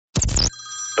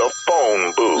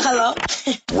phone booth. Hello?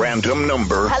 Random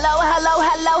number. Hello?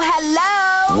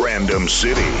 Random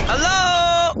city.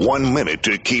 Hello? 1 minute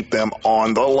to keep them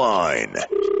on the line.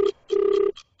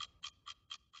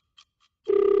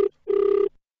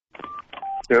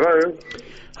 Hello?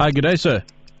 Hi, good day, sir.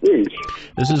 Yes.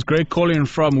 This is Greg calling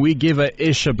from We Give a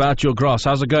Ish about your grass.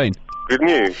 How's it going? Good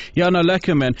news. Yeah, no,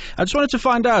 lekker, man. I just wanted to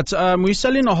find out, we're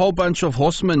selling a whole bunch of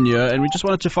horse manure, and we just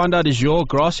wanted to find out, is your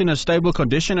grass in a stable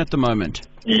condition at the moment?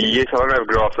 Yes, I don't have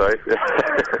grass, eh?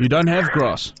 You don't have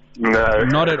grass? No.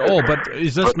 Not at all, but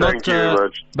is this But thank you very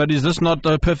much. But is this not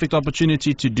the perfect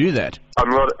opportunity to do that? I'm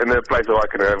not in a place where I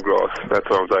can have grass. That's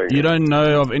what I'm saying. You don't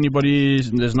know of anybody,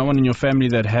 there's no one in your family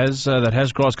that has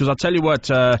grass? Because I'll tell you what,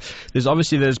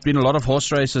 there's been a lot of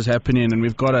horse races happening, and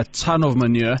we've got a ton of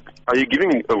manure. Are you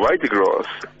giving away the grass?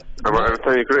 Am I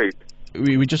understanding you correct?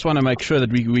 We just want to make sure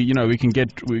that we can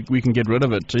get rid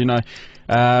of it, because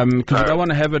we don't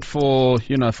want to have it for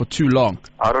too long.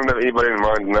 I don't have anybody in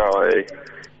mind now, eh?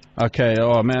 Okay.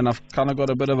 Oh man, I've kind of got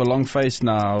a bit of a long face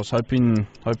now. I was hoping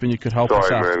you could help us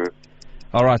out. Sorry, man.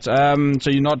 All right. So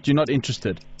you're not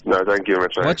interested? No, thank you very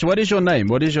much. What is your name?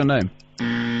 What is your name?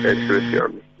 It's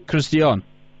Christian. Christian.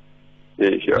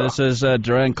 Yes, yeah. This is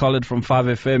Duran Collard from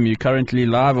 5FM. You're currently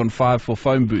live on 5 for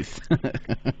Phonebooth.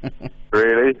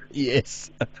 Really?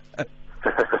 Yes.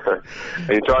 And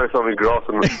you're trying to sell me grass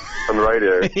on the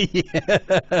radio?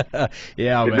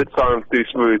 Yeah, It man. did sound too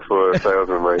smooth for a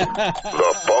salesman, mate.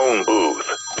 The phone booth.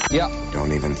 Yeah.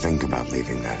 Don't even think about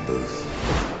leaving that booth.